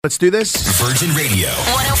Let's do this. Virgin Radio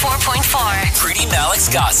 104.4. Pretty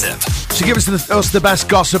Malik's Gossip. She gives us the best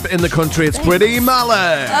gossip in the country. It's Pretty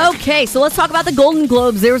Malik. Okay, so let's talk about the Golden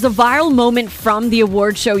Globes. There was a viral moment from the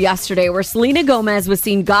award show yesterday where Selena Gomez was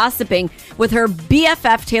seen gossiping with her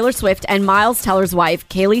BFF Taylor Swift and Miles Teller's wife,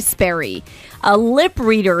 Kaylee Sperry. A lip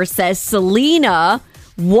reader says Selena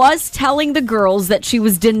was telling the girls that she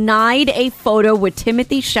was denied a photo with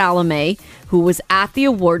Timothée Chalamet, who was at the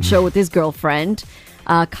award show with his girlfriend,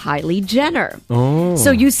 Kylie Jenner.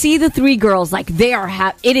 So you see the three girls, like they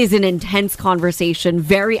are, it is an intense conversation,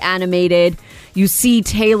 very animated. You see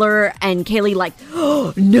Taylor and Kaylee like,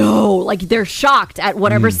 oh, no, like they're shocked at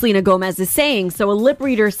whatever Selena Gomez is saying. So a lip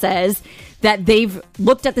reader says that they've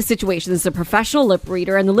looked at the situation. This is a professional lip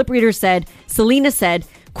reader. And the lip reader said, Selena said,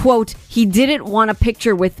 quote, he didn't want a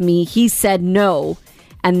picture with me. He said no.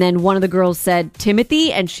 And then one of the girls said, Timothée,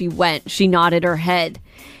 and she nodded her head.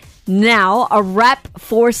 Now, a rep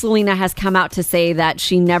for Selena has come out to say that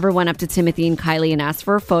she never went up to Timothée and Kylie and asked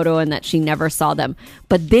for a photo and that she never saw them.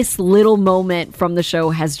 But this little moment from the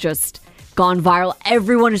show has just gone viral.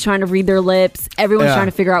 Everyone is trying to read their lips. Everyone's trying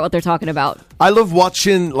to figure out what they're talking about. I love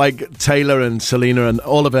watching like Taylor and Selena and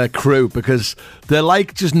all of her crew because they're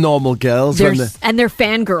like just normal girls. And they're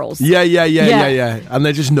fangirls. Yeah. And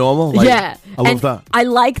they're just normal. Like, yeah. I love that. I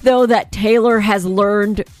like, though, that Taylor has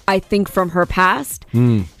learned, I think, from her past.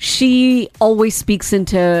 She always speaks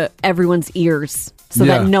into everyone's ears so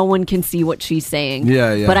that no one can see what she's saying.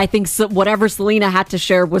 Yeah. But I think whatever Selena had to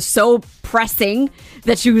share was so pressing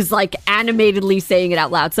that she was like animatedly saying it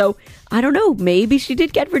out loud. So I don't know. Maybe she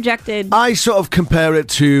did get rejected. I sort of compare it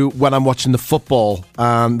to when I'm watching the football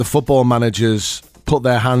and the football managers put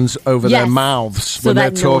their hands over their mouths so when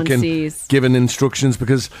they're no talking, giving instructions,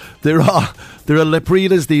 because there are lip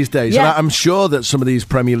readers these days. Yeah. And I'm sure that some of these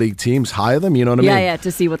Premier League teams hire them, you know what I mean? Yeah,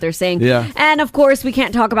 to see what they're saying. Yeah. And of course, we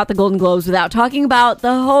can't talk about the Golden Globes without talking about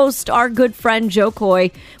the host, our good friend Joe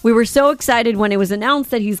Coy. We were so excited when it was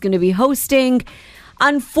announced that he's going to be hosting.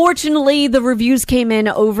 Unfortunately, the reviews came in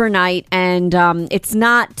overnight, and it's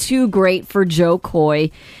not too great for Joe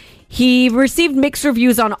Coy. He received mixed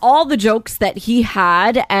reviews on all the jokes that he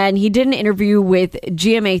had, and he did an interview with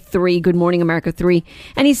GMA3, Good Morning America 3,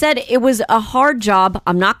 and he said it was a hard job.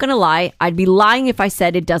 I'm not going to lie. I'd be lying if I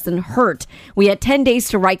said it doesn't hurt. We had 10 days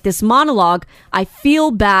to write this monologue. I feel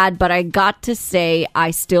bad, but I got to say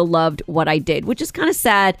I still loved what I did, which is kind of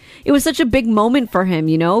sad. It was such a big moment for him,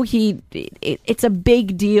 you know? It's a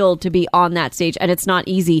big deal to be on that stage, and it's not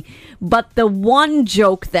easy. But the one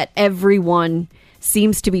joke that everyone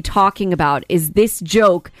seems to be talking about is this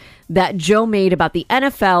joke that Joe made about the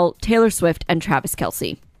NFL, Taylor Swift, and Travis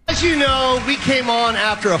Kelce. As you know, we came on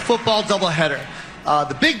after a football doubleheader.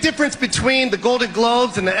 The big difference between the Golden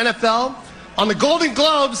Globes and the NFL, on the Golden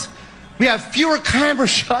Globes, we have fewer camera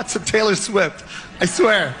shots of Taylor Swift. I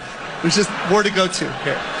swear. There's just more to go to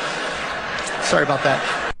here. Sorry about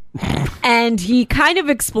that. And he kind of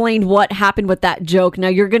explained what happened with that joke. Now,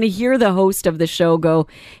 you're going to hear the host of the show go,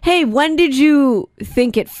 hey, when did you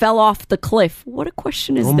think it fell off the cliff? What a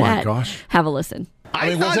question is that? Oh, my gosh. Have a listen. I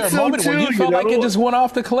mean, was there a moment where you felt like it just went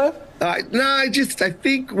off the cliff? No, I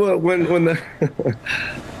think when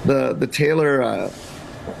the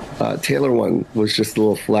Taylor one was just a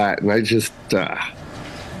little flat, and I just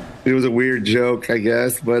it was a weird joke, I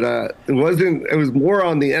guess, but it was more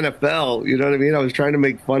on the NFL, you know what I mean? I was trying to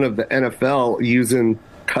make fun of the NFL using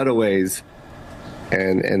cutaways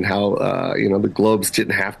and how the Globes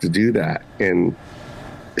didn't have to do that, and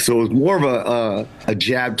so it was more of a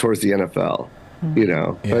jab towards the NFL. You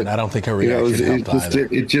know, yeah, but I don't think her reaction helped either.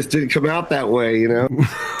 It just didn't come out that way, you know.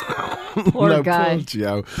 Poor guy. Poor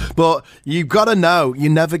Joe. But you've got to know, you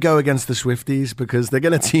never go against the Swifties because they're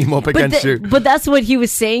going to team up against you. But that's what he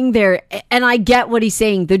was saying there, and I get what he's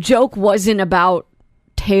saying. The joke wasn't about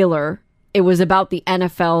Taylor. It was about the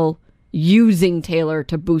NFL using Taylor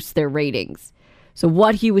to boost their ratings. So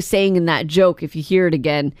what he was saying in that joke, if you hear it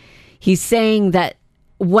again, he's saying that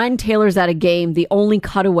when Taylor's at a game, the only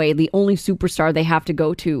cutaway, the only superstar they have to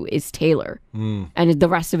go to is Taylor. And the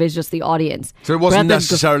rest of it is just the audience. So it wasn't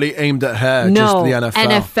necessarily aimed at her, no, just the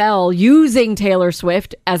NFL. NFL using Taylor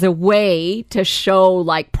Swift as a way to show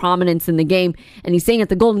like prominence in the game. And he's saying at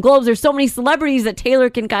the Golden Globes, there's so many celebrities that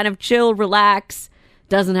Taylor can kind of chill, relax,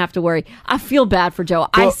 doesn't have to worry. I feel bad for Joe.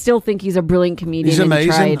 I still think he's a brilliant comedian. He's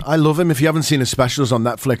amazing. He I love him. If you haven't seen his specials on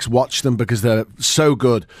Netflix, watch them because they're so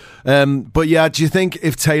good. But yeah, do you think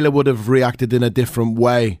if Taylor would have reacted in a different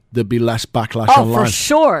way, there'd be less backlash online? Oh, for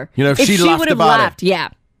sure. You know, if she laughed would have about laughed, it. yeah.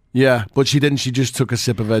 Yeah, but she didn't. She just took a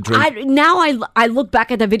sip of her drink. I look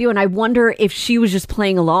back at the video and I wonder if she was just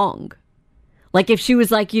playing along. Like if she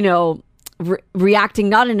was like, reacting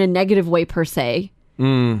not in a negative way per se. I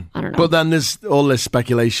don't know. But then there's all this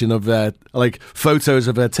speculation of photos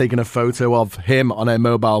of her taking a photo of him on her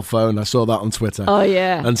mobile phone. I saw that on Twitter. Oh,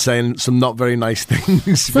 yeah. And saying some not very nice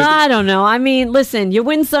things. So I don't know. I mean, listen, you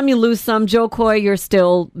win some, you lose some. Joe Coy, you're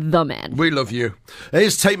still the man. We love you.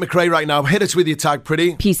 Here's Tate McRae right now. Hit us with your tag,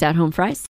 pretty. Peace out, home fries.